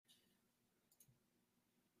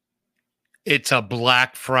It's a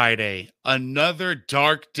Black Friday, another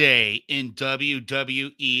dark day in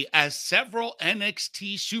WWE as several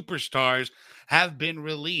NXT superstars have been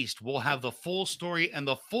released. We'll have the full story and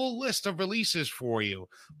the full list of releases for you.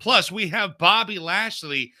 Plus, we have Bobby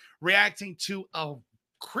Lashley reacting to a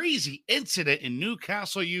crazy incident in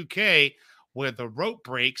Newcastle, UK, where the rope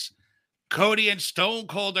breaks. Cody and Stone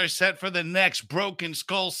Cold are set for the next Broken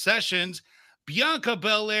Skull sessions. Bianca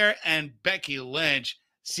Belair and Becky Lynch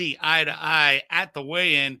see eye to eye at the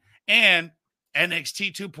weigh-in, and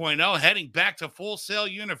NXT 2.0 heading back to Full Sail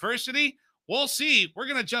University. We'll see. We're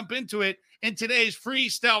going to jump into it in today's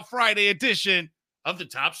Freestyle Friday edition of The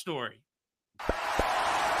Top Story. Watch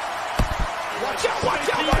out, watch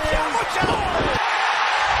out, watch out, watch out!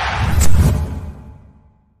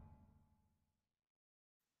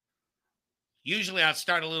 Usually I'd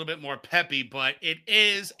start a little bit more peppy, but it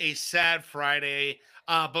is a sad Friday.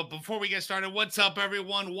 But before we get started, what's up,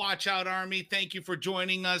 everyone? Watch Out Army. Thank you for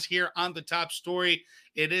joining us here on The Top Story.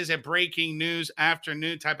 It is a breaking news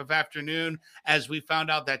afternoon type of afternoon, as we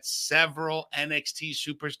found out that several NXT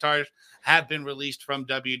superstars have been released from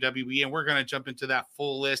WWE, and we're going to jump into that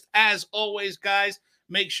full list. As always, guys,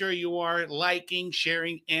 make sure you are liking,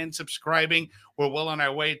 sharing, and subscribing. We're well on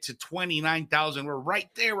our way to 29,000. We're right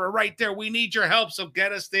there. We're right there. We need your help, so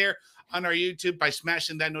get us there on our YouTube by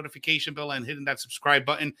smashing that notification bell and hitting that subscribe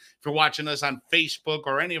button. If you're watching us on Facebook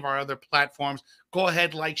or any of our other platforms, go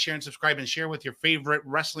ahead, like, share, and subscribe, and share with your favorite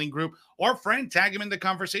wrestling group or friend. Tag them in the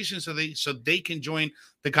conversation so they can join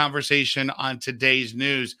the conversation on today's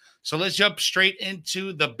news. So let's jump straight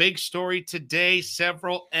into the big story today.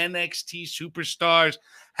 Several NXT superstars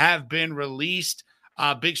have been released.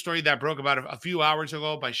 Big story that broke about a few hours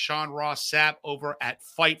ago by Sean Ross Sapp over at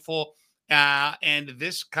Fightful. And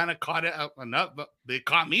this kind of caught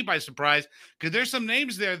me by surprise, because there's some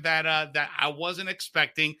names there that I wasn't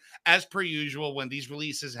expecting. As per usual, when these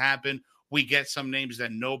releases happen, we get some names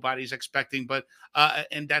that nobody's expecting, but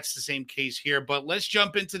and that's the same case here. But let's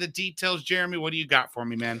jump into the details. Jeremy, what do you got for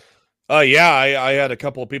me, man? I had a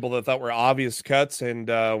couple of people that thought were obvious cuts, and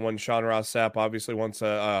when Sean Ross Sapp, obviously once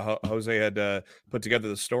Jose had put together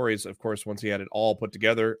the stories, of course, once he had it all put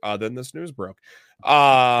together, then this news broke.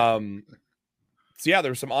 So yeah,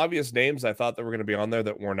 there were some obvious names I thought that were going to be on there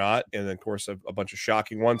that were not, and then of course a bunch of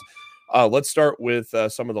shocking ones. Let's start with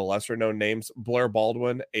some of the lesser known names. Blair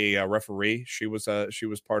Baldwin, a referee, she was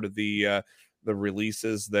part of the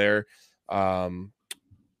releases there.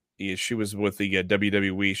 She was with the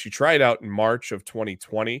WWE. She tried out in March of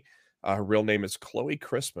 2020. Her real name is Chloe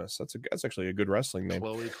Christmas. That's actually a good wrestling name.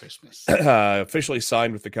 Chloe Christmas. Officially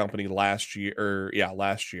signed with the company last year.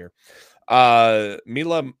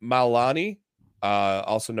 Mila Malani,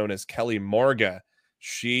 also known as Kelly Morga.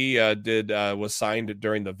 She was signed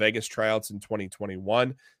during the Vegas tryouts in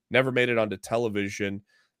 2021. Never made it onto television.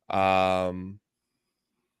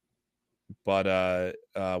 But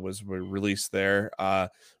was released there.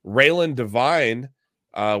 Raylan Devine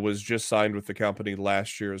was just signed with the company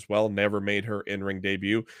last year as well. Never made her in-ring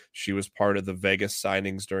debut. She was part of the Vegas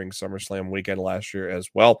signings during SummerSlam weekend last year as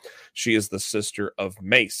well. She is the sister of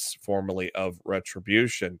Mace, formerly of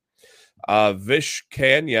Retribution. Vish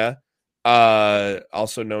Kanya,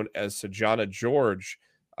 also known as Sajana George,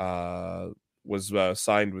 was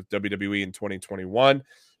signed with WWE in 2021.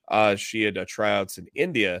 She had tryouts in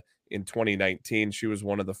India in 2019. She was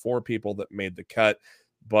one of the 4 people that made the cut,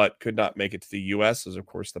 but could not make it to the U.S. as, of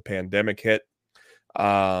course, the pandemic hit.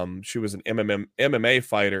 She was an MMA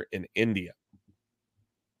fighter in India.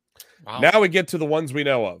 Wow. Now we get to the ones we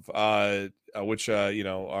know of, which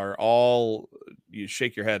are all you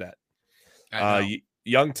shake your head at.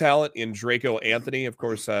 Young talent in Draco Anthony, of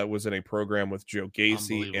course, was in a program with Joe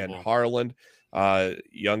Gacy and Harland.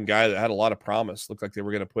 Young guy that had a lot of promise. Looked like they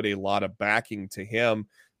were going to put a lot of backing to him,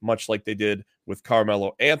 much like they did with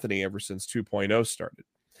Carmelo Anthony ever since 2.0 started.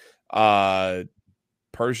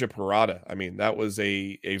 Persia Parada. I mean, that was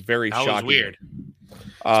a very shocking. That was weird.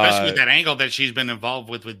 Especially with that angle that she's been involved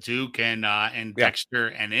with Duke and Dexter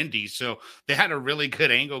and Indy. So they had a really good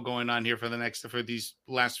angle going on here for these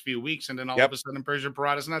last few weeks. And then all of a sudden Persia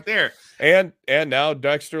Parada's not there. And now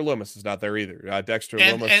Dexter Lumis is not there either.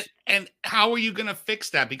 Lumis. And how are you going to fix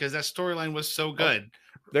that? Because that storyline was so good.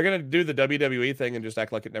 They're going to do the WWE thing and just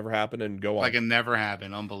act like it never happened and go on. Like it never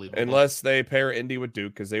happened. Unbelievable. Unless they pair Indy with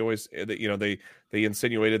Duke, because they always, they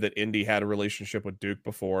insinuated that Indy had a relationship with Duke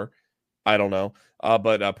before. I don't know.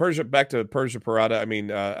 But back to Persia Parada. I mean,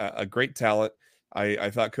 a great talent. I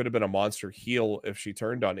thought could have been a monster heel if she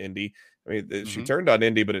turned on Indy. I mean, she turned on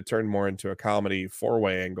Indy, but it turned more into a comedy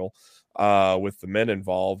 4-way angle with the men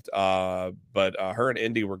involved. But her and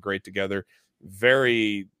Indy were great together.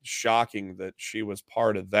 very shocking that she was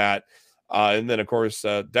part of that. And then, of course,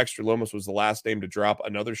 Dexter Lumis was the last name to drop.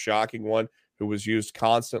 Another shocking one who was used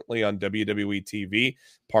constantly on WWE TV,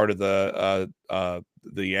 part of the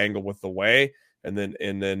angle with the Way. And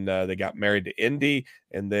then they got married to Indy,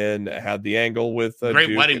 and then had the angle with great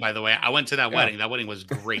Duke. wedding, by the way. I went to that wedding. That wedding was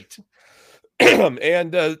great. And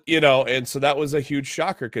and so that was a huge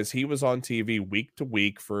shocker because he was on TV week to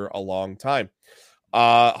week for a long time.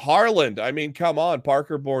 Harland, I mean, come on,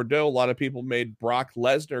 Parker Bordeaux. A lot of people made Brock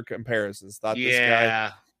Lesnar comparisons. Thought this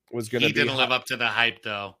guy was going to be. He didn't live up to the hype,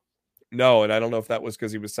 though. No, and I don't know if that was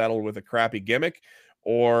because he was saddled with a crappy gimmick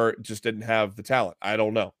or just didn't have the talent. I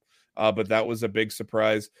don't know. But that was a big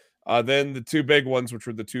surprise. Then the two big ones, which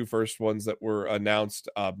were the two first ones that were announced,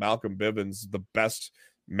 Malcolm Bivens, the best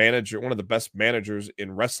manager, one of the best managers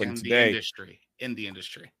in wrestling today. In the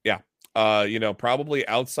industry. Yeah. Probably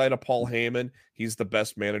outside of Paul Heyman, he's the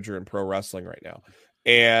best manager in pro wrestling right now.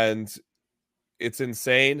 And it's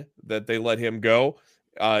insane that they let him go.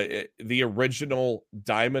 The original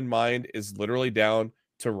Diamond Mine is literally down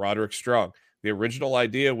to Roderick Strong. The original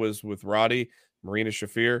idea was with Roddy, Marina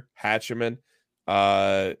Shafir, Hatcheman,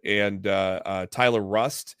 and Tyler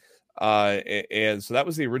Rust. And so that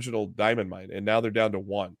was the original Diamond Mine. And now they're down to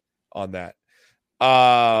one on that.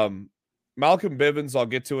 Malcolm Bivens, I'll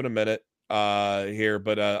get to in a minute here,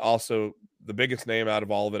 but also the biggest name out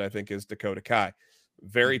of all of it, I think, is Dakota Kai.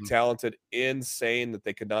 Very talented, insane that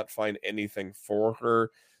they could not find anything for her.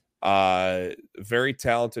 Very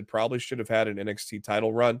talented, probably should have had an NXT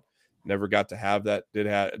title run. Never got to have that.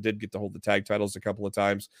 Did get to hold the tag titles a couple of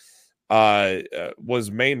times. Was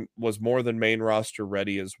more than main roster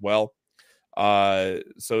ready as well.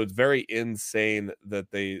 So it's very insane that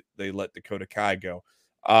they let Dakota Kai go.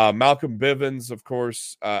 Malcolm Bivens, of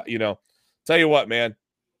course, tell you what, man,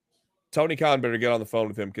 Tony Khan better get on the phone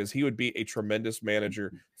with him because he would be a tremendous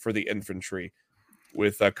manager for the infantry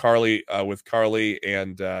with Carly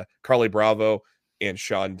and Carly Bravo and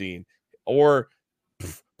Sean Dean, or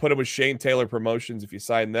put him with Shane Taylor Promotions if you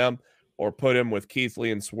sign them, or put him with Keith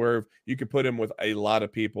Lee and Swerve. You could put him with a lot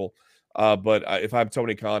of people. But if I'm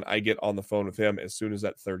Tony Khan, I get on the phone with him as soon as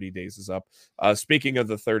that 30 days is up. Speaking of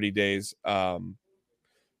the 30 days,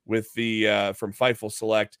 with the from Fightful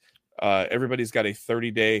Select, everybody's got a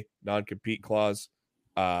 30-day non-compete clause.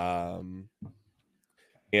 And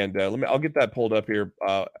I'll get that pulled up here.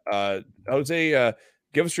 Jose,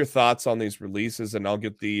 give us your thoughts on these releases, and I'll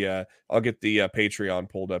get the Patreon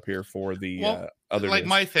pulled up here for the other.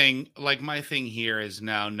 My thing here is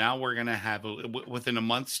now we're gonna have within a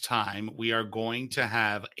month's time, we are going to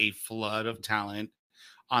have a flood of talent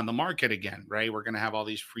on the market again, right? We're going to have all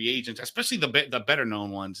these free agents, especially the better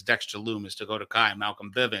known ones: Dexter Lumis, Dakota Kai, Malcolm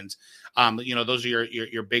Bivens. Those are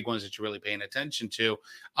your big ones that you're really paying attention to.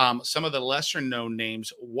 Some of the lesser known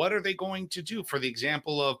names, what are they going to do? For the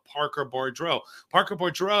example of Parker Bordeaux. Parker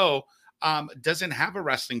Bordeaux doesn't have a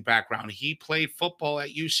wrestling background. He played football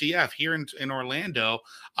at UCF here in Orlando,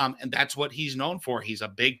 and that's what he's known for. He's a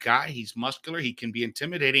big guy. He's muscular. He can be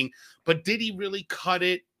intimidating. But did he really cut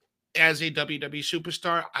it as a WWE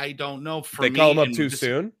superstar? I don't know. They call him up too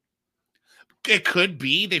soon. It could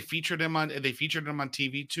be they featured him on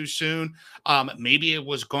TV too soon. Maybe it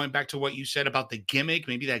was going back to what you said about the gimmick.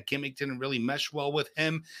 Maybe that gimmick didn't really mesh well with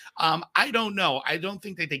him. I don't know. I don't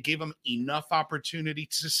think that they gave him enough opportunity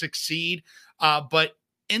to succeed. But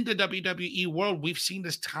in the WWE world, we've seen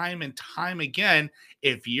this time and time again.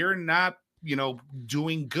 If you're not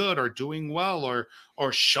doing good or doing well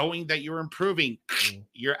or showing that you're improving,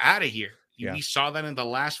 you're out of here. Yeah. We saw that in the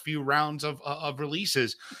last few rounds of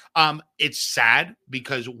releases. It's sad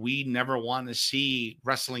because we never want to see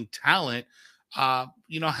wrestling talent,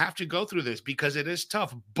 have to go through this because it is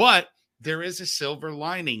tough. But there is a silver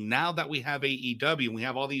lining now that we have AEW. We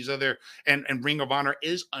have all these other, and Ring of Honor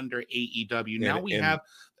is under AEW. Now we have.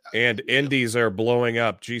 And indies are blowing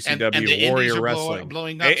up. GCW, and Warrior Wrestling,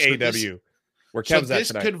 blowing up. AAW. Where Kev's at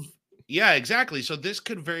tonight. Yeah, exactly. So this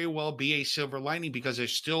could very well be a silver lining because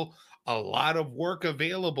there's still a lot of work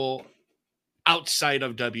available outside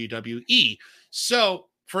of WWE. So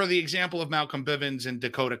for the example of Malcolm Bivens and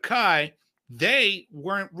Dakota Kai, they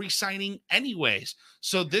weren't re-signing anyways.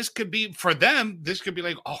 So this could be, for them, this could be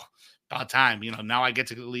like, oh, about time. Now I get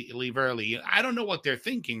to leave early. I don't know what they're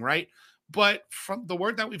thinking, right? But from the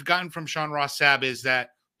word that we've gotten from Sean Ross Sapp is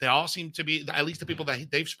that they all seem to be, at least the people that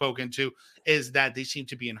they've spoken to, is that they seem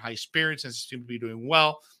to be in high spirits and seem to be doing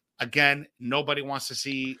well. again, nobody wants to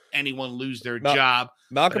see anyone lose their Mal- job.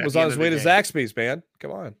 Malcolm was on his way to Zaxby's, man.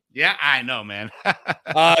 Come on. Yeah, I know, man.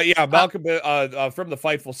 Yeah, Malcolm from the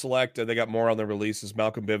Fightful Select, they got more on their releases.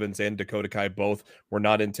 Malcolm Bivens and Dakota Kai both were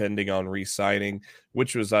not intending on re-signing,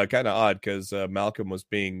 which was kind of odd because Malcolm was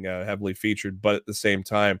being heavily featured, but at the same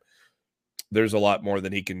time, there's a lot more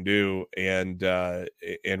that he can do, and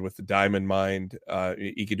with the Diamond Mind,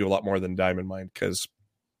 he could do a lot more than Diamond Mind because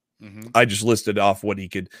I just listed off who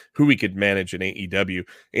he could manage in AEW,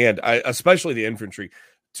 and especially the infantry.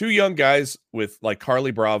 Two young guys with like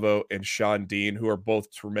Carly Bravo and Sean Dean, who are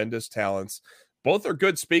both tremendous talents. Both are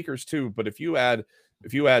good speakers too. But if you add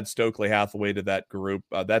Stokely Hathaway to that group,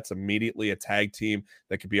 that's immediately a tag team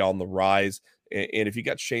that could be on the rise. And if you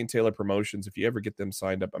got Shane Taylor Promotions, if you ever get them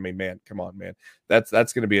signed up, I mean, man, come on, man, that's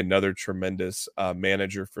going to be another tremendous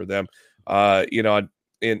manager for them.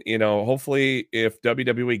 And hopefully, if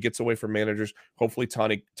WWE gets away from managers, hopefully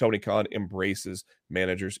Tony Khan embraces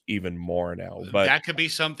managers even more now. But that could be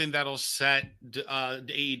something that'll set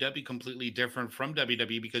AEW completely different from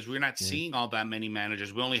WWE because we're not seeing all that many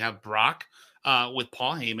managers. We only have Brock with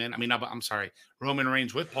Paul Heyman. I mean, I'm sorry, Roman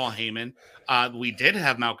Reigns with Paul Heyman. We did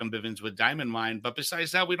have Malcolm Bivens with Diamond Mine, but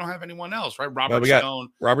besides that, we don't have anyone else, right? Robert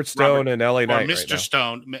Stone and LA Knight, or Mr.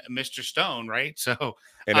 Stone, Mr. Stone, right? So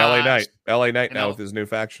and LA Knight now with his new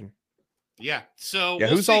faction. Yeah. So yeah,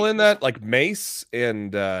 who's all in that? Like Mace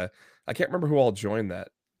and I can't remember who all joined that.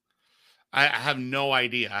 I have no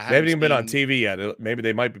idea. They haven't even been on TV yet. Maybe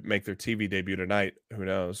they might make their TV debut tonight. Who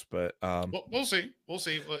knows? But we'll see. We'll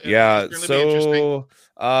see. Yeah. So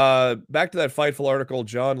back to that Fightful article.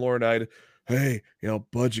 John Laurinaitis. Hey,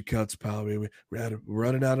 budget cuts, pal. We're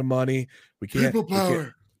running out of money. We can't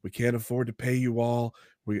afford to pay you all.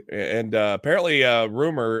 Apparently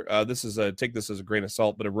rumor. Take this as a grain of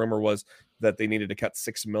salt, but a rumor was that they needed to cut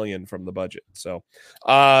 $6 million from the budget. So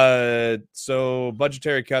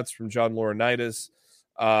budgetary cuts from John Laurinaitis,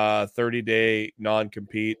 30-day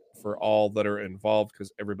non-compete for all that are involved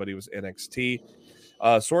because everybody was NXT.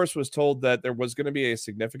 Source was told that there was going to be a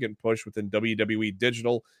significant push within WWE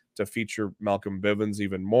Digital to feature Malcolm Bivens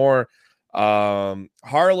even more.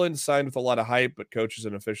 Harlan signed with a lot of hype, but coaches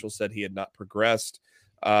and officials said he had not progressed.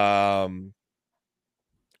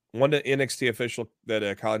 One NXT official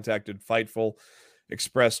that contacted Fightful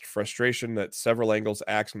expressed frustration that several angles,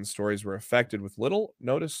 acts, and stories were affected with little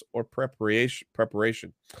notice or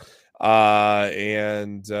preparation. Yeah,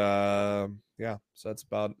 so that's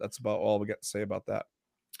about all we got to say about that.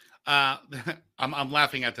 I'm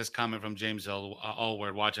laughing at this comment from James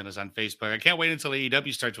Allward watching us on Facebook. I can't wait until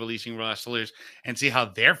AEW starts releasing wrestlers and see how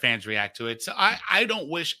their fans react to it. So I don't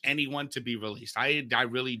wish anyone to be released. I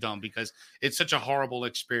really don't because it's such a horrible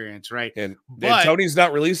experience, right? And Tony's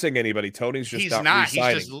not releasing anybody. Tony's just not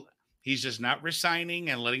resigning. He's just not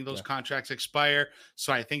resigning and letting those contracts expire.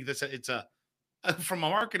 So I think it's from a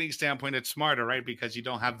marketing standpoint, it's smarter, right? Because you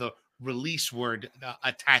don't have the release word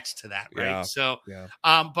attached to that, right? Yeah, so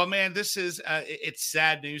but man, this is it's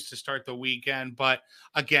sad news to start the weekend, but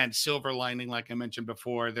again, silver lining, like I mentioned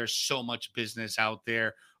before, there's so much business out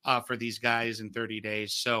there for these guys in 30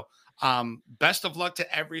 days. So best of luck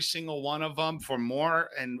to every single one of them. For more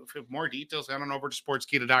details, head on over to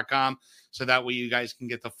sportskeeda.com so that way you guys can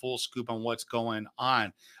get the full scoop on what's going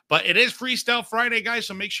on. But it is Freestyle Friday, guys,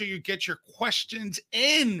 so make sure you get your questions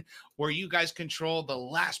in where you guys control the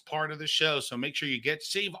last part of the show. So make sure you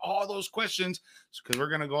save all those questions because we're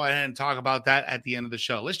going to go ahead and talk about that at the end of the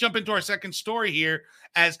show. Let's jump into our second story here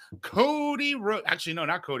as Cody Rhodes. Actually, no,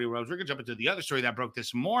 not Cody Rhodes. We're going to jump into the other story that broke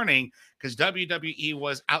this morning because WWE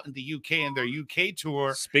was out in the UK in their UK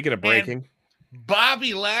tour. Speaking of breaking,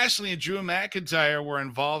 Bobby Lashley and Drew McIntyre were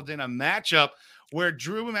involved in a matchup where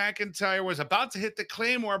Drew McIntyre was about to hit the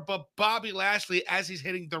Claymore, but Bobby Lashley, as he's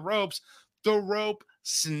hitting the rope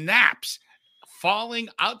snaps, falling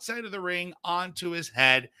outside of the ring onto his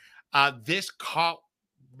head. This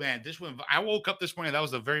one, I woke up this morning. That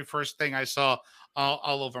was the very first thing I saw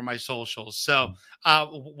all over my socials. So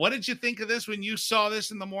what did you think of this when you saw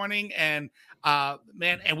this in the morning? And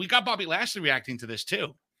and we got Bobby Lashley reacting to this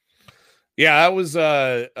too. Yeah, that was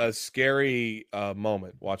a scary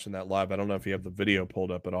moment watching that live. I don't know if you have the video pulled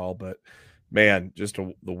up at all, but man, just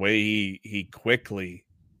the way he quickly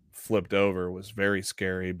flipped over was very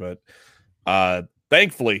scary. But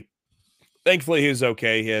thankfully he was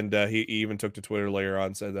okay. And he even took to Twitter later on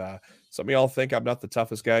and said, some of y'all think I'm not the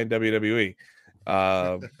toughest guy in WWE.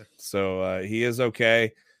 So he is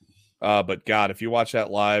okay. But God, if you watch that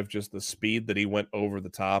live, just the speed that he went over the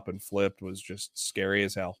top and flipped was just scary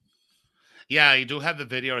as hell. Yeah, you do have the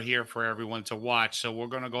video here for everyone to watch. So we're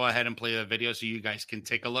going to go ahead and play the video so you guys can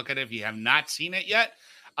take a look at it if you have not seen it yet.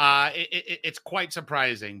 It's quite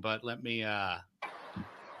surprising, but let me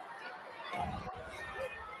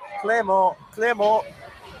Claymore.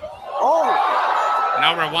 Oh, and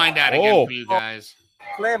I'll rewind that again for you guys.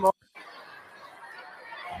 Claymore.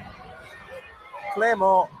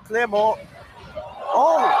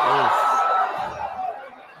 Oh,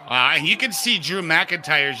 You can see Drew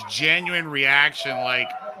McIntyre's genuine reaction, like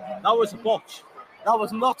that was a botch. That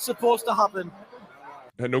was not supposed to happen.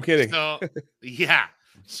 No kidding. So yeah,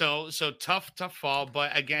 so tough fall.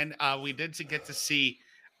 But again, we did get to see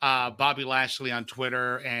Bobby Lashley on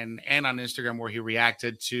Twitter and on Instagram where he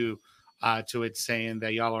reacted to it, saying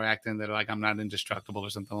that y'all are acting that like I'm not indestructible or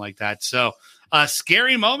something like that. So a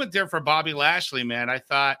scary moment there for Bobby Lashley, man. I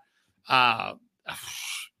thought I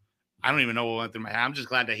don't even know what went through my head. I'm just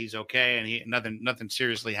glad that he's okay and nothing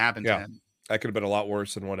seriously happened to him. That could have been a lot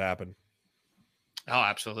worse than what happened. Oh,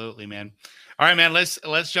 absolutely, man. All right, man.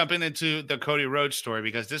 Let's jump into the Cody Rhodes story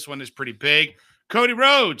because this one is pretty big. Cody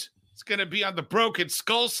Rhodes is going to be on the Broken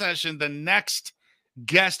Skull session, the next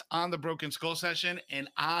guest on the Broken Skull session, and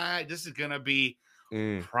this is going to be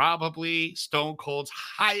probably Stone Cold's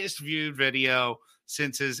highest viewed video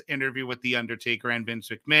since his interview with The Undertaker and Vince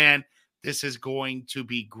McMahon. This is going to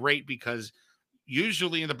be great because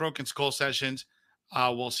usually in the Broken Skull sessions,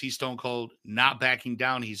 we'll see Stone Cold not backing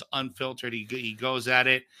down. He's unfiltered. He goes at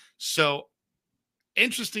it. So,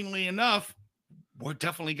 interestingly enough, we're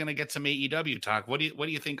definitely going to get some AEW talk. What do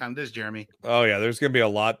you think on this, Jeremy? Oh yeah, there's going to be a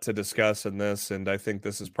lot to discuss in this, and I think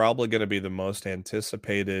this is probably going to be the most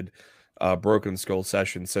anticipated Broken Skull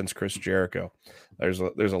session since Chris Jericho. There's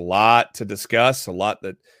a lot to discuss, a lot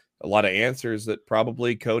of answers that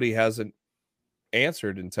probably Cody hasn't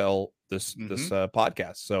answered until this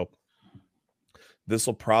podcast. So this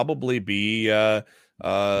will probably be a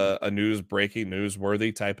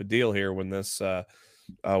newsworthy type of deal here when this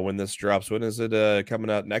drops. When is it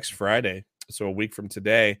coming out? Next Friday, so a week from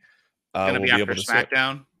today. Going to be after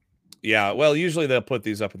SmackDown. Yeah, well, usually they'll put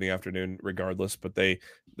these up in the afternoon regardless, but they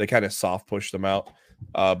kind of soft push them out,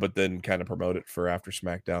 but then kind of promote it for after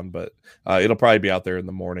SmackDown. But it'll probably be out there in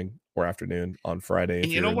the morning or afternoon on Friday.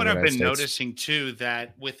 And you know what I've been noticing too,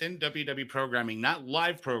 that within WWE programming, not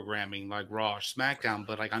live programming like Raw or SmackDown,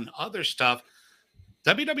 but like on other stuff,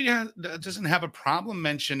 WWE doesn't have a problem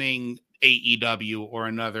mentioning AEW or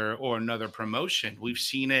another promotion. We've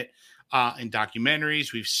seen it in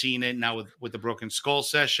documentaries. We've seen it now with the Broken Skull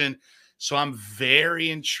session. So I'm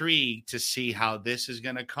very intrigued to see how this is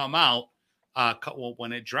going to come out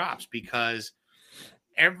when it drops, because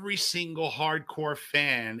every single hardcore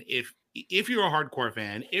fan, if you're a hardcore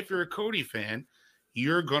fan, if you're a Cody fan,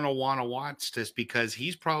 you're going to want to watch this because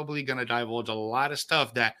he's probably going to divulge a lot of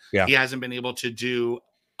stuff that he hasn't been able to do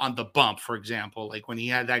on the bump, for example, like when he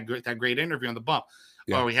had that great interview on the bump,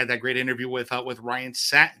 or we had that great interview with Ryan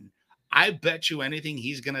Satin. I bet you anything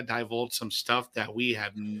he's going to divulge some stuff that we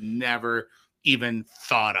have never even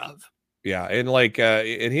thought of. Yeah, and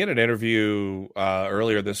and he had an interview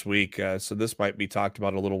earlier this week, so this might be talked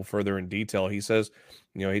about a little further in detail. He says,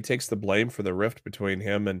 he takes the blame for the rift between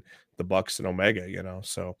him and the Bucks and Omega.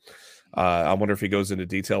 So I wonder if he goes into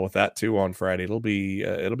detail with that too on Friday. It'll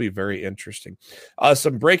be very interesting.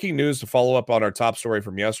 Some breaking news to follow up on our top story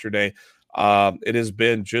from yesterday. It has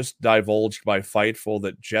been just divulged by Fightful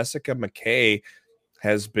that Jessica McKay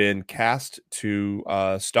has been cast to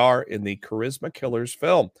star in the Charisma Killers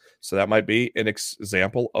film. So that might be an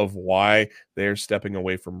example of why they're stepping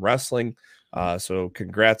away from wrestling. So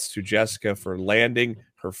congrats to Jessica for landing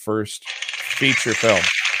her first feature film.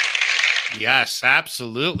 Yes,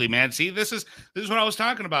 absolutely, man. See, this is what I was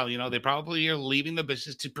talking about. They probably are leaving the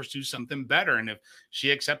business to pursue something better. And if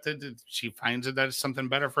she accepted it, she finds it that it's something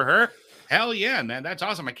better for her. Hell yeah, man. That's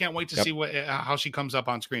awesome. I can't wait to see how she comes up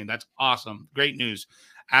on screen. That's awesome. Great news.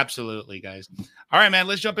 Absolutely, guys. All right, man.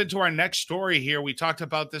 Let's jump into our next story here. We talked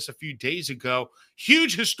about this a few days ago.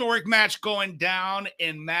 Huge historic match going down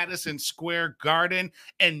in Madison Square Garden.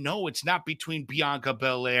 And no, it's not between Bianca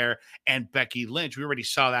Belair and Becky Lynch. We already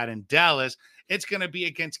saw that in Dallas. It's going to be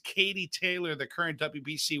against Katie Taylor, the current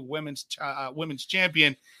WBC women's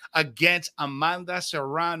champion, against Amanda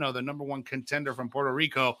Serrano, the number one contender from Puerto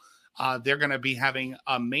Rico. They're going to be having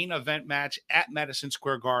a main event match at Madison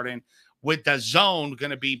Square Garden, with DAZN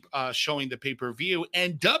going to be showing the pay-per-view,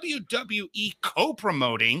 and WWE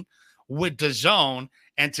co-promoting with DAZN.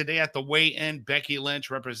 And today at the weigh-in, Becky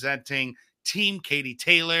Lynch, representing Team Katie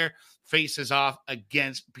Taylor, faces off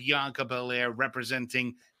against Bianca Belair,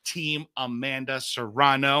 representing Team Amanda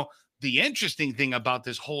Serrano. The interesting thing about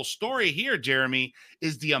this whole story here, Jeremy,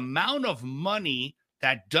 is the amount of money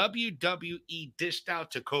that WWE dished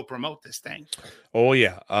out to co-promote this thing. Oh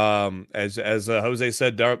yeah. As Jose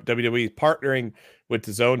said, WWE partnering with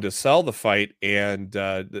DAZN to sell the fight, and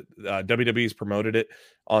WWE's promoted it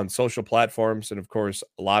on social platforms, and of course,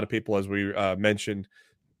 a lot of people, as we mentioned,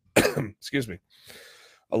 excuse me,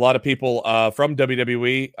 a lot of people from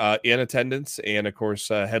WWE in attendance, and of course,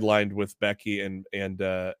 headlined with Becky and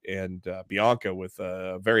Bianca with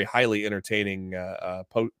a very highly entertaining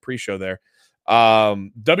pre-show there.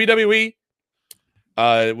 WWE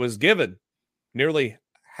was given nearly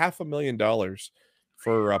 $500,000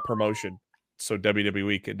 for promotion, so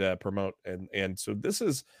WWE could promote, and so this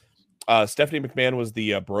is Stephanie McMahon was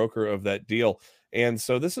the broker of that deal. And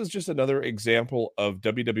so this is just another example of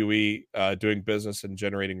WWE doing business and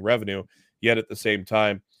generating revenue. Yet at the same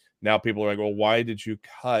time, now people are like, well, why did you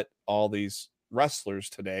cut all these wrestlers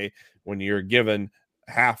today when you're given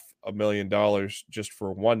 $500,000 just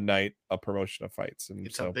for one night of promotion of fights? And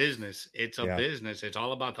it's a business. It's a business. It's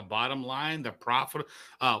all about the bottom line, the profit,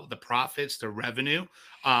 the profits, the revenue.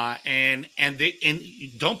 And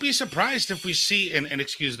don't be surprised if we see, and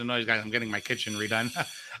excuse the noise, guys, I'm getting my kitchen redone.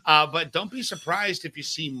 But don't be surprised if you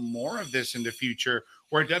see more of this in the future,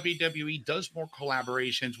 where WWE does more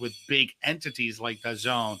collaborations with big entities like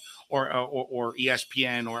DAZN or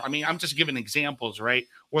ESPN, or I mean, I'm just giving examples, right?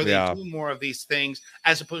 Where they do more of these things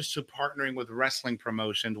as opposed to partnering with wrestling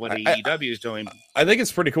promotions, what AEW is doing. I think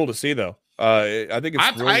it's pretty cool to see, though. I think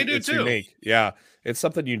it's too. Unique. Yeah, it's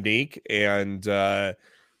something unique, and you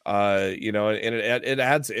know, and it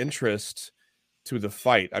adds interest to the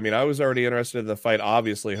fight. I mean, I was already interested in the fight.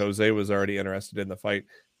 Obviously, Jose was already interested in the fight,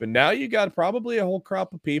 but now you got probably a whole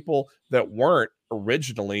crop of people that weren't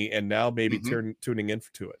originally, and now maybe tuning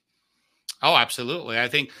into it. Oh, absolutely. I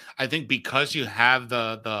think because you have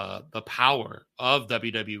the power of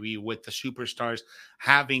WWE with the superstars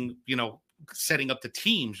having, you know, setting up the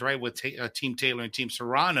teams, right, with Team Taylor and Team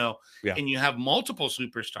Serrano, and you have multiple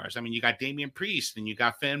superstars. I mean, you got Damian Priest and you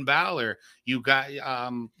got Finn Balor, you got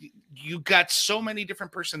so many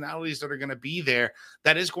different personalities that are going to be there.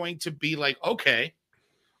 That is going to be like, okay,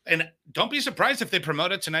 and don't be surprised if they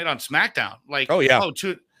promote it tonight on SmackDown. Like,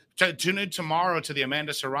 tune in tomorrow to the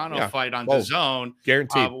Amanda Serrano fight on DAZN.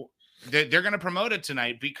 Guaranteed. They're going to promote it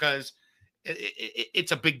tonight because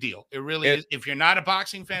it's a big deal. It really is. If you're not a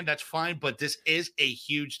boxing fan, that's fine. But this is a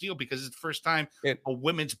huge deal because it's the first time a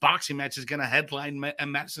women's boxing match is going to headline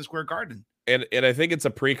Madison Square Garden. And I think it's a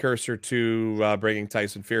precursor to bringing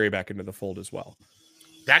Tyson Fury back into the fold as well.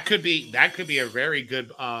 That could be a very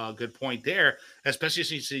good point there, especially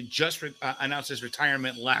since he just announced his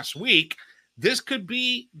retirement last week. This could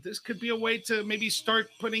be a way to maybe start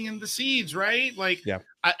putting in the seeds, right? Like,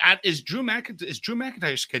 is Drew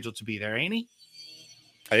McIntyre scheduled to be there? Ain't he?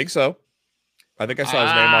 I think so. I think I saw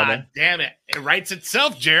his name on there. Damn it! It writes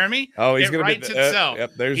itself, Jeremy. Oh, he's going to writes itself.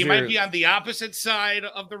 He might be on the opposite side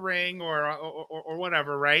of the ring, or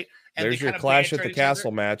whatever, right? And there's your Clash at the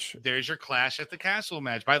Castle match. There's your Clash at the Castle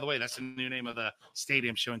match. By the way, that's the new name of the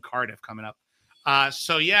stadium show in Cardiff coming up.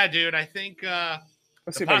 So yeah, dude, I think.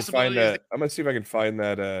 Let's see if I can find that. I'm gonna see if I can find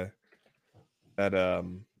that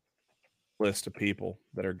list of people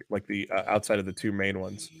that are like the outside of the two main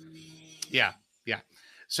ones. Yeah.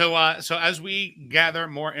 So as we gather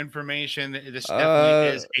more information, this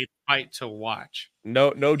definitely is a fight to watch.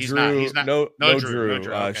 No Drew. He's not, no Drew.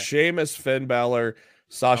 Okay. Sheamus, Finn Balor,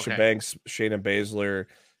 Sasha Banks, Shayna Baszler,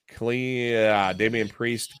 Damian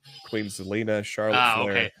Priest, Queen Zelina, Charlotte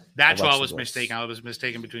Flair. Okay. That's why I was mistaken. I was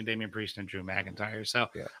mistaken between Damian Priest and Drew McIntyre. So,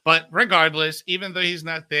 but regardless, even though he's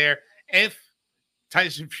not there, if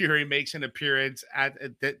Tyson Fury makes an appearance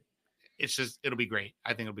it'll be great.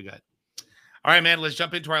 I think it'll be good. All right, man, let's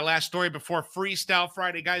jump into our last story before Freestyle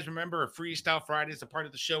Friday. Guys, remember, Freestyle Friday is a part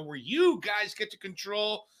of the show where you guys get to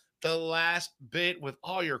control the last bit with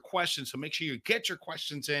all your questions. So make sure you get your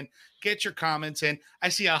questions in, get your comments in. I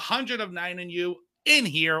see 109 of you in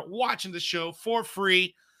here watching the show for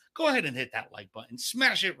free. Go ahead and hit that like button.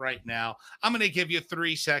 Smash it right now. I'm going to give you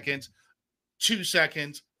 3 seconds, 2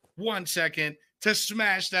 seconds, 1 second to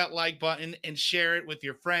smash that like button and share it with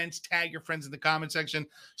your friends. Tag your friends in the comment section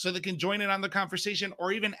so they can join in on the conversation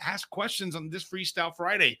or even ask questions on this Freestyle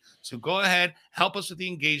Friday. So go ahead, help us with the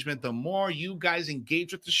engagement. The more you guys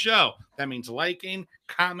engage with the show, that means liking,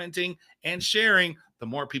 commenting, and sharing, the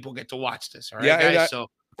more people get to watch this. All right, guys? So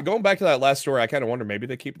going back to that last story, I kind of wonder, maybe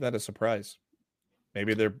they keep that a surprise.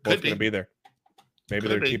 Maybe they're both going to be there. Maybe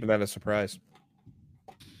they're keeping that a surprise.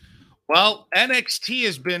 Well, NXT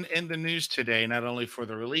has been in the news today, not only for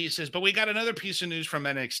the releases, but we got another piece of news from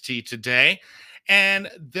NXT today. And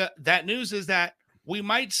that news is that we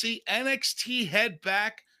might see NXT head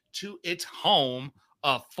back to its home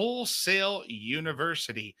of Full Sail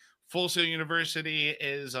University. Full Sail University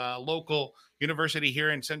is a local university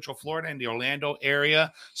here in Central Florida in the Orlando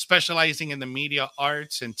area, specializing in the media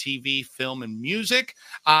arts and TV, film, and music.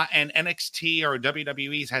 And NXT or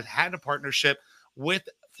WWE has had a partnership with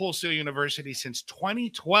Full Sail University since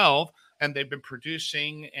 2012, and they've been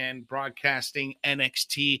producing and broadcasting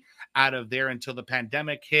NXT out of there until the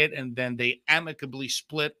pandemic hit, and then they amicably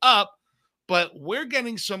split up. But we're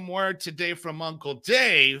getting some word today from Uncle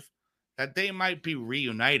Dave that they might be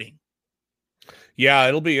reuniting. Yeah,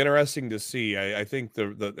 it'll be interesting to see. I think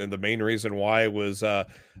the main reason why was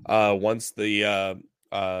once the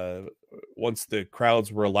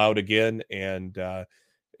crowds were allowed again and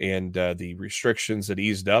the restrictions had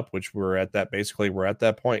eased up, which we're at that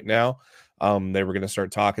point now. They were going to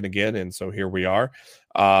start talking again, and so here we are,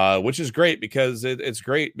 which is great because it's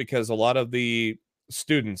great because a lot of the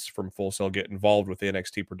students from Full Sail get involved with the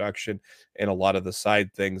NXT production and a lot of the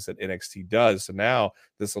side things that NXT does. So now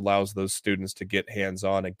this allows those students to get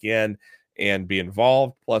hands-on again and be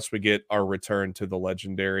involved. Plus we get our return to the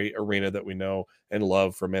legendary arena that we know and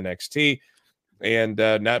love from NXT. And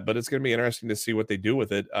but it's going to be interesting to see what they do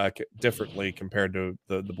with it differently compared to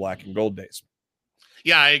the black and gold days.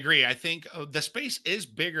 Yeah, I agree. I think the space is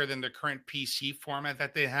bigger than the current PC format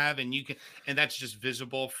that they have, and that's just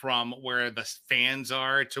visible from where the fans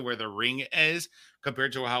are to where the ring is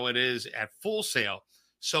compared to how it is at Full Sail.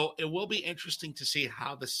 So it will be interesting to see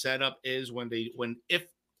how the setup is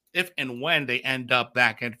if and when they end up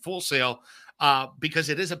back at Full Sail. Because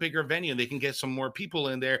it is a bigger venue, they can get some more people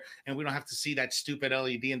in there, and we don't have to see that stupid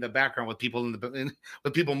LED in the background with people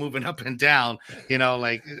with people moving up and down.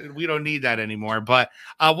 Like we don't need that anymore. But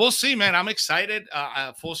we'll see, man. I'm excited.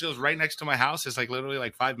 Full Sail's right next to my house. It's like literally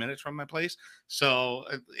like 5 minutes from my place. So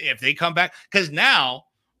if they come back, because now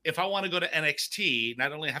if I want to go to NXT,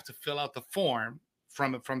 not only have to fill out the form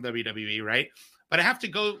from WWE, right, but I have to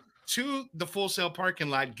go to the Full Sail parking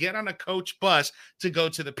lot, get on a coach bus to go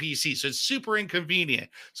to the PC. So it's super inconvenient.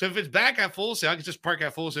 So if it's back at Full Sail, I can just park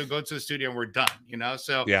at Full Sail, go to the studio, and we're done,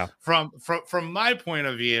 So yeah, from my point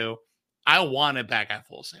of view, I want it back at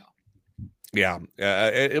Full Sail. Yeah,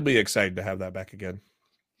 it'll be exciting to have that back again.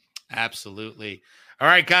 Absolutely. All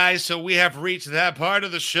right, guys. So we have reached that part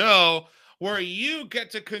of the show where you get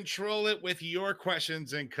to control it with your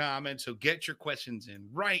questions and comments. So get your questions in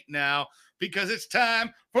right now because it's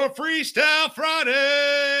time for Freestyle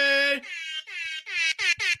Friday.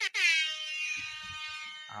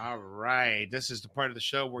 All right. This is the part of the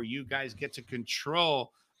show where you guys get to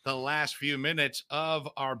control the last few minutes of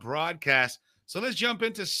our broadcast. So let's jump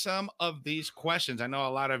into some of these questions. I know a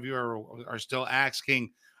lot of you are still asking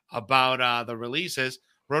about the releases.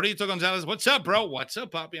 Rodito Gonzalez, what's up, bro? What's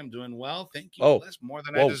up, Poppy? I'm doing well. Thank you. That's more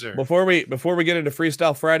than I deserve. Before we get into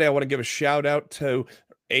Freestyle Friday, I want to give a shout out to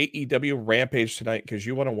AEW Rampage tonight because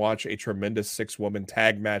you want to watch a tremendous 6-woman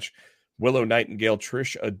tag match. Willow Nightingale,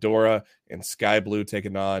 Trish Adora, and Sky Blue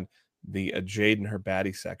taking on the Jade and her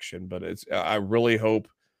baddie section. But it's I really hope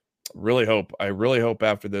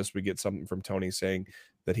after this we get something from Tony saying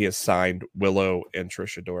that he has signed Willow and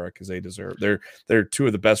Trish Adora because they deserve. They're two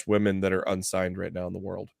of the best women that are unsigned right now in the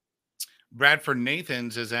world. Bradford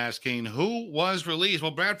Nathans is asking who was released.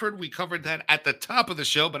 Well, Bradford, we covered that at the top of the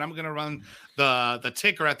show, but I'm going to run the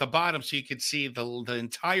ticker at the bottom so you can see the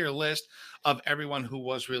entire list of everyone who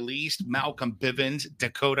was released. Malcolm Bivens,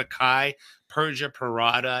 Dakota Kai, Persia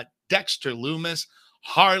Parada, Dexter Loomis,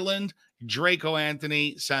 Harland, Draco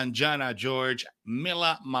Anthony, Sanjana George,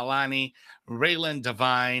 Mila Malani, Raylan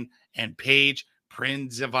Devine, and Paige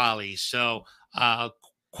Prinzivali. So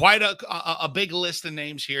quite a big list of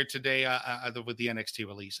names here today with the NXT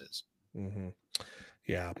releases. Mm-hmm.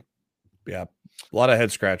 Yeah. A lot of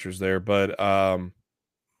head scratchers there, but a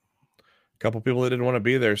couple people that didn't want to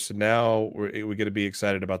be there. So now we get to be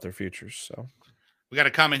excited about their futures. So we got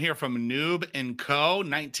a comment here from Noob and Co.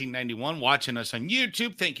 1991 watching us on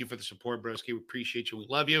YouTube. Thank you for the support, broski. We appreciate you. We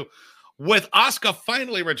love you. With Asuka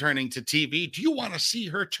finally returning to TV, do you want to see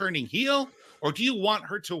her turning heel or do you want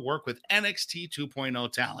her to work with NXT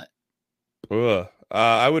 2.0 talent?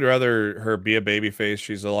 I would rather her be a babyface.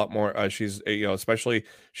 She's a lot more, especially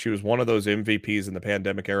she was one of those MVPs in the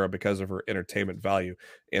pandemic era because of her entertainment value.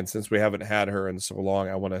 And since we haven't had her in so long,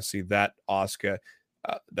 I want to see that Asuka,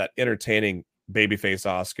 that entertaining babyface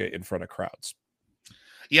Asuka in front of crowds.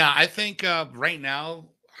 Yeah, I think right now,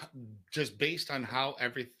 just based on how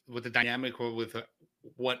with the dynamic or with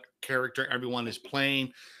what character everyone is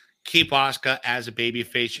playing, keep Asuka as a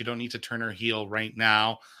babyface. You don't need to turn her heel right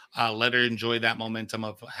now. Let her enjoy that momentum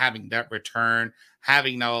of having that return,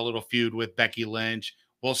 having now a little feud with Becky Lynch.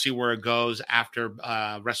 We'll see where it goes after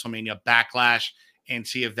WrestleMania Backlash and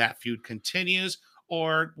see if that feud continues,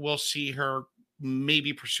 or we'll see her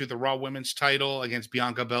maybe pursue the Raw Women's title against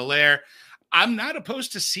Bianca Belair. I'm not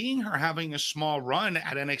opposed to seeing her having a small run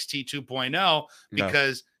at NXT 2.0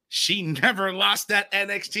 because she never lost that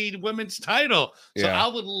NXT Women's title. So Yeah. I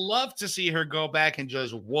would love to see her go back and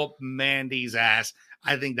just whoop Mandy's ass.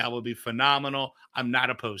 I think that would be phenomenal. I'm not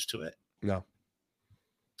opposed to it. No.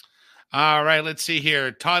 All right, let's see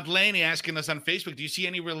here. Todd Laney asking us on Facebook, do you see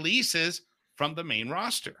any releases from the main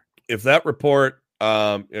roster? If that report,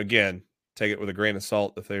 again, take it with a grain of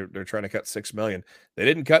salt. If they're trying to cut $6 million, they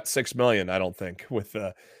didn't cut $6 million, I don't think, with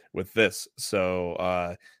this.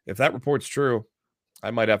 So if that report's true,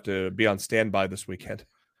 I might have to be on standby this weekend.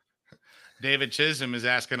 David Chisholm is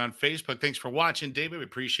asking on Facebook. Thanks for watching, David. We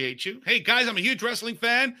appreciate you. Hey, guys, I'm a huge wrestling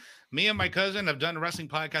fan. Me and my cousin have done a wrestling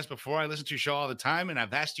podcast before. I listen to your show all the time, and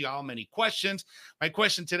I've asked you all many questions. My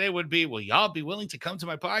question today would be, will y'all be willing to come to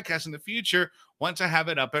my podcast in the future once I have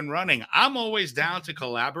it up and running? I'm always down to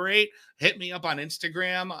collaborate. Hit me up on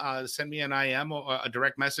Instagram. Send me an IM or a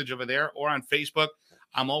direct message over there, or on Facebook.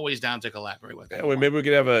 I'm always down to collaborate with you. Maybe we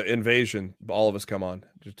could have an invasion. All of us come on.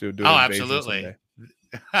 Just do an absolutely. Someday.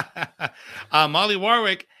 Molly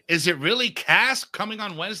Warwick, is it really Cass coming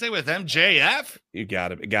on Wednesday with MJF? It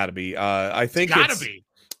gotta be. I think it's gotta be.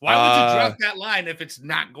 Why would you drop that line if it's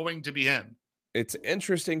not going to be him? It's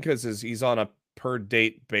interesting because he's on a per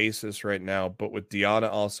date basis right now, but with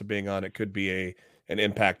Deanna also being on, it could be an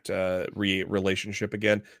Impact relationship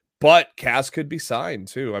again. But Cass could be signed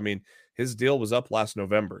too. I mean, his deal was up last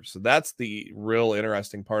November, so that's the real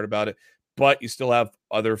interesting part about it. But you still have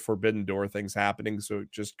other Forbidden Door things happening, so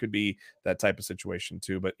it just could be that type of situation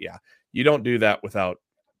too. But yeah, you don't do that without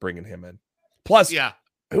bringing him in. Plus,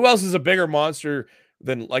 who else is a bigger monster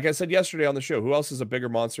than, like I said yesterday on the show, who else is a bigger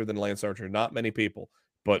monster than Lance Archer? Not many people,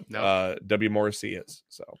 but W. Morrissey is.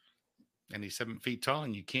 So, and he's 7 feet tall,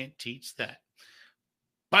 and you can't teach that.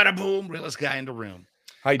 Bada boom, realest guy in the room.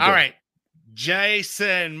 All right.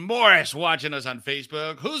 Jason Morris watching us on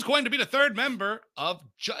Facebook. Who's going to be the third member of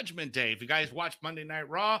Judgment Day? If you guys watched Monday Night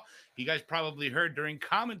Raw, you guys probably heard during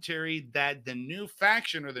commentary that the new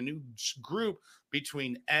faction or the new group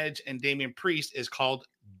between Edge and Damian Priest is called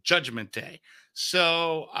Judgment Day.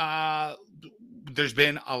 So there's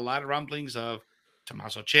been a lot of rumblings of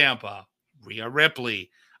Tommaso Ciampa, Rhea Ripley,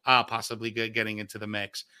 possibly getting into the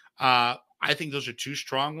mix. I think those are two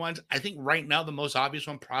strong ones. I think right now the most obvious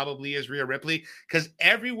one probably is Rhea Ripley, because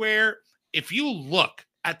everywhere, if you look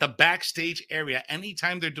at the backstage area,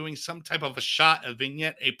 anytime they're doing some type of a shot, a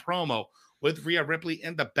vignette, a promo with Rhea Ripley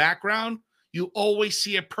in the background, you always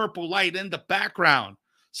see a purple light in the background.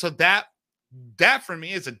 So that for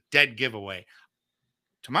me is a dead giveaway.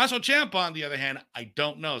 Tommaso Ciampa, on the other hand, I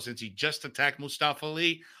don't know, since he just attacked Mustafa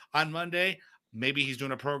Ali on Monday. Maybe he's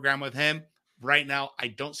doing a program with him. Right now, I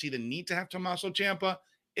don't see the need to have Tommaso Ciampa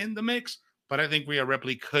in the mix, but I think Rhea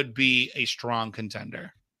Ripley could be a strong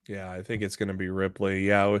contender. Yeah, I think it's going to be Ripley.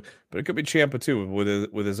 Yeah, but it could be Ciampa too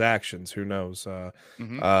with his actions. Who knows?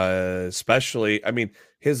 Especially, I mean,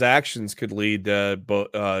 his actions could lead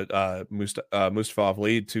Mustafa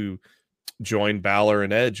Ali to join Balor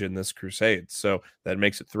and Edge in this crusade. So that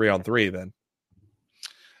makes it 3-on-3 then.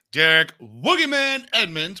 Derek Woogieman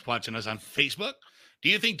Edmonds watching us on Facebook. Do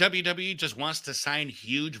you think WWE just wants to sign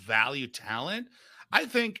huge value talent? I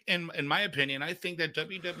think, in my opinion, I think that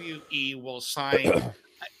WWE will sign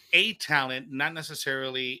a talent, not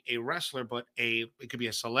necessarily a wrestler, but it could be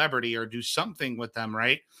a celebrity, or do something with them,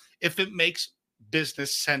 right? If it makes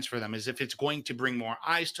business sense for them, as if it's going to bring more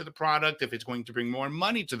eyes to the product, if it's going to bring more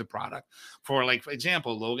money to the product. For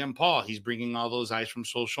example, Logan Paul, he's bringing all those eyes from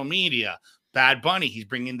social media. Bad Bunny, he's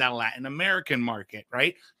bringing that Latin American market,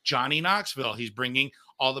 right? Johnny Knoxville, he's bringing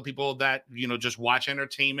all the people that, just watch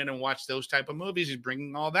entertainment and watch those type of movies. He's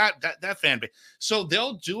bringing all that fan base. So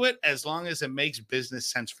they'll do it as long as it makes business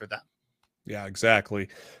sense for them. Yeah, exactly.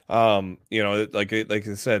 Like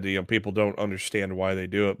I said, people don't understand why they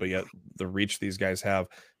do it, but yet the reach these guys have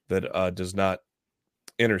that does not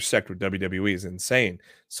intersect with WWE is insane.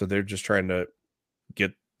 So they're just trying to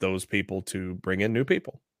get those people to bring in new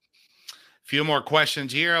people. Few more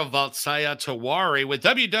questions here. Valtsaya Tawari, with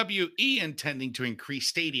WWE intending to increase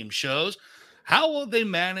stadium shows, how will they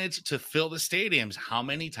manage to fill the stadiums? How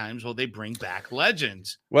many times will they bring back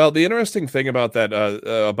legends? Well, the interesting thing about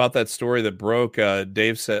that story that broke,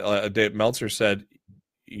 Dave Meltzer said,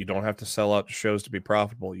 you don't have to sell out shows to be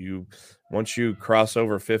profitable. Once you cross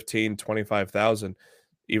over 15, 25,000,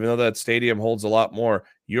 even though that stadium holds a lot more,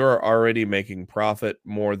 you're already making profit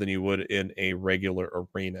more than you would in a regular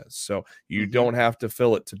arena. So you don't have to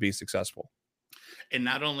fill it to be successful. And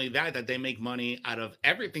not only that, that they make money out of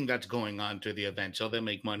everything that's going on to the event. So they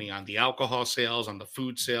make money on the alcohol sales, on the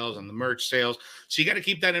food sales, on the merch sales. So you got to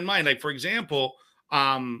keep that in mind. Like, for example,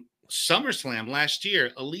 SummerSlam last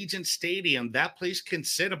year, Allegiant Stadium, that place can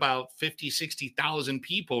sit about 50, 60,000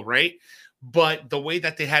 people, right? But the way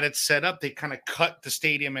that they had it set up, they kind of cut the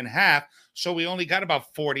stadium in half. So we only got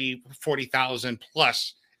about 40,000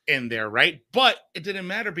 plus in there, right? But it didn't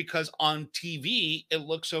matter because on TV, it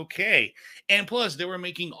looks okay. And plus, they were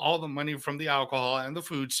making all the money from the alcohol and the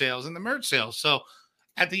food sales and the merch sales. So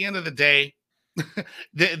at the end of the day,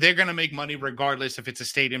 they're going to make money regardless if it's a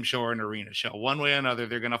stadium show or an arena show. One way or another,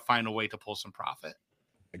 they're going to find a way to pull some profit.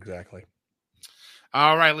 Exactly.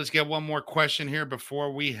 All right, let's get one more question here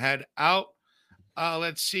before we head out.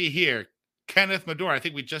 Let's see here. Kenneth Madore, I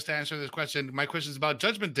think we just answered this question. My question is about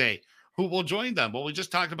Judgment Day. Who will join them? Well, we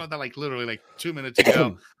just talked about that like literally like 2 minutes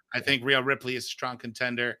ago. I think Rhea Ripley is a strong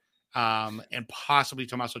contender, and possibly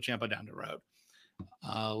Tommaso Ciampa down the road.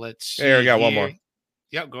 Let's see. There, we got one more.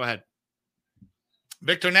 Yep, go ahead.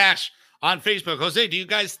 Victor Nash on Facebook. Jose, do you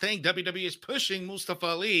guys think WWE is pushing Mustafa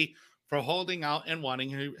Ali for holding out and wanting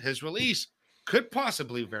his release? Could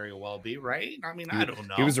possibly very well be, right? I mean, I don't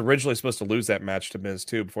know. He was originally supposed to lose that match to Miz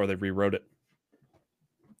too before they rewrote it.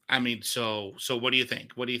 I mean, so what do you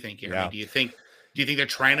think? What do you think here? Yeah. I mean, do you think they're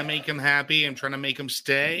trying to make him happy and trying to make him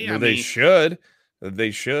stay? Well, they should.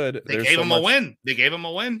 They should. They gave him a win. They gave him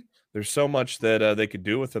a win. There's so much that they could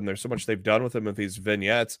do with him. There's so much they've done with him with these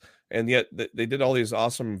vignettes. And yet they did all these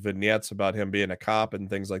awesome vignettes about him being a cop and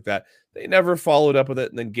things like that. They never followed up with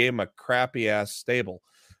it and then gave him a crappy ass stable.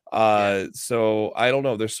 So I don't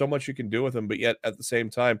know. There's so much you can do with him, but yet at the same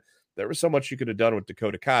time, there was so much you could have done with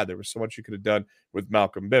Dakota Kai. There was so much you could have done with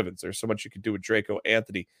Malcolm Bivens. There's so much you could do with Draco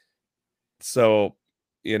Anthony. So,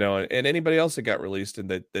 and anybody else that got released and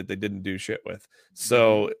that they didn't do shit with.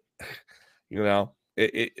 So,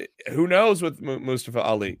 who knows with Mustafa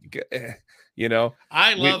Ali?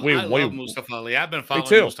 I love Mustafa Ali. I've been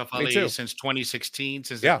following Mustafa Ali since 2016,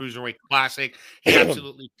 since the Cruiserweight Classic. He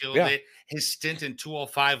absolutely killed it. His stint in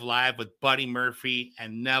 205 Live with Buddy Murphy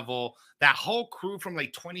and Neville, that whole crew from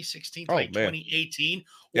like 2016 to 2018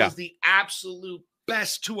 was the absolute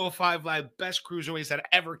best 205 Live, best cruiserweights that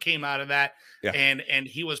ever came out of that. Yeah. And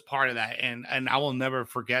he was part of that. And I will never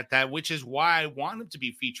forget that, which is why I want him to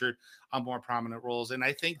be featured on more prominent roles. And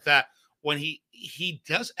I think that when he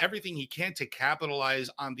does everything he can to capitalize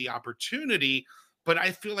on the opportunity, but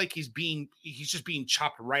I feel like he's just being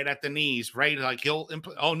chopped right at the knees, right? Like you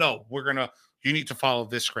need to follow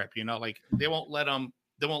this script, like they won't let him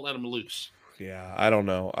loose. Yeah. I don't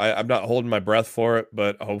know. I'm not holding my breath for it,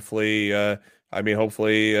 but hopefully, Vince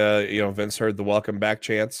heard the welcome back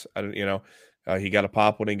chants. He got a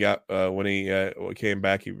pop when he came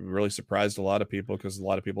back. He really surprised a lot of people because a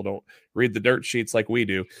lot of people don't read the dirt sheets like we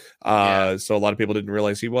do. So a lot of people didn't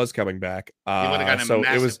realize he was coming back. He would have gotten a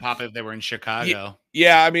massive pop if they were in Chicago.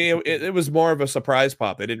 It was more of a surprise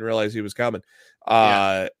pop. They didn't realize he was coming.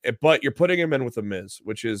 But you're putting him in with a Miz,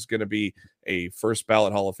 which is going to be a first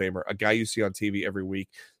ballot Hall of Famer, a guy you see on TV every week.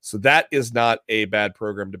 So that is not a bad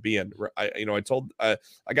program to be in. I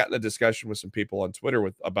got in a discussion with some people on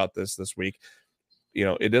Twitter about this week.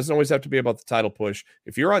 It doesn't always have to be about the title push.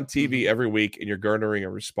 If you're on TV every week and you're garnering a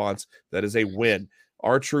response, that is a win.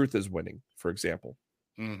 R-Truth is winning, for example.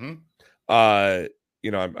 Mm-hmm. I'm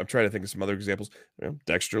trying to think of some other examples.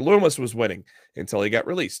 Dexter Lumis was winning until he got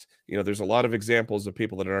released. There's a lot of examples of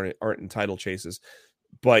people that aren't in title chases,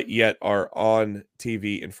 but yet are on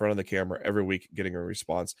TV in front of the camera every week getting a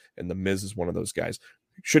response. And The Miz is one of those guys.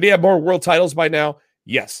 Should he have more world titles by now?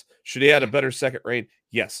 Yes. Should he have a better second reign?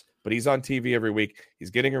 Yes. But he's on TV every week.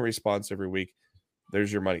 He's getting a response every week.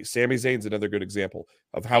 There's your money. Sami Zayn's another good example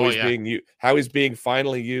of how he's being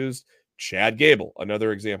finally used. Chad Gable,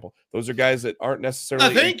 another example. Those are guys that aren't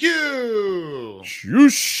necessarily. Thank you.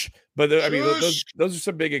 Shoosh. But those are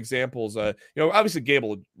some big examples. Obviously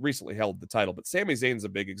Gable recently held the title, but Sami Zayn's a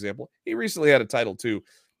big example. He recently had a title too.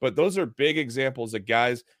 But those are big examples of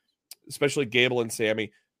guys, especially Gable and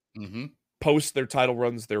Sami, post their title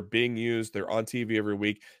runs. They're being used. They're on TV every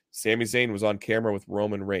week. Sami Zayn was on camera with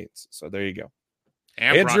Roman Reigns. So there you go.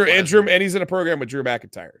 And he's in a program with Drew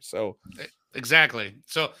McIntyre. So exactly.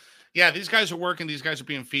 So these guys are working. These guys are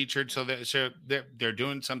being featured. So they're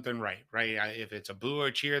doing something right? If it's a boo or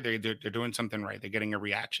a cheer, they're doing something right. They're getting a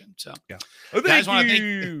reaction. So thank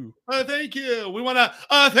you. Thank you. We want to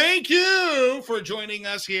thank you for joining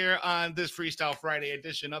us here on this Freestyle Friday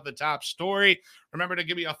edition of The Top Story. Remember to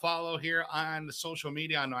give me a follow here on the social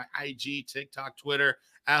media on my IG, TikTok, Twitter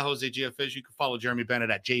at Jose G Official. You can follow Jeremy Bennett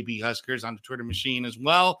at JB Huskers on the Twitter machine as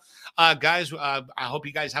well. Guys, I hope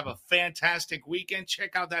you guys have a fantastic weekend.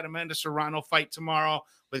 Check out that Amanda Serrano fight tomorrow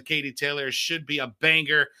with Katie Taylor. It should be a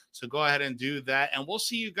banger, so go ahead and do that. And we'll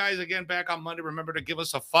see you guys again back on Monday. Remember to give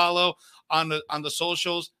us a follow on the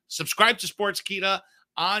socials. Subscribe to Sportskeeda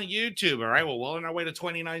on YouTube. All right, we're well on our way to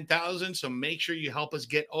 29,000, so make sure you help us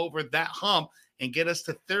get over that hump and get us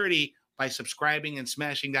to 30 by subscribing and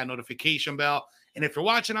smashing that notification bell. And if you're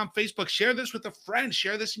watching on Facebook, share this with a friend.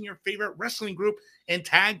 Share this in your favorite wrestling group and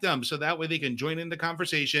tag them so that way they can join in the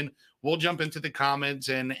conversation. We'll jump into the comments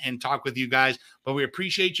and talk with you guys. But we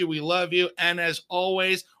appreciate you. We love you. And as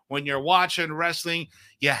always, when you're watching wrestling,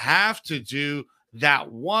 you have to do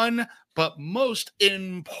that one but most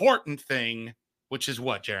important thing, which is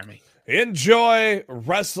what, Jeremy? Enjoy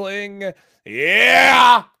wrestling.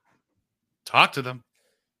 Yeah. Talk to them.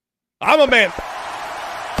 I'm a man.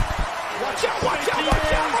 Watch out, watch out,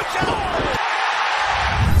 watch out, watch out!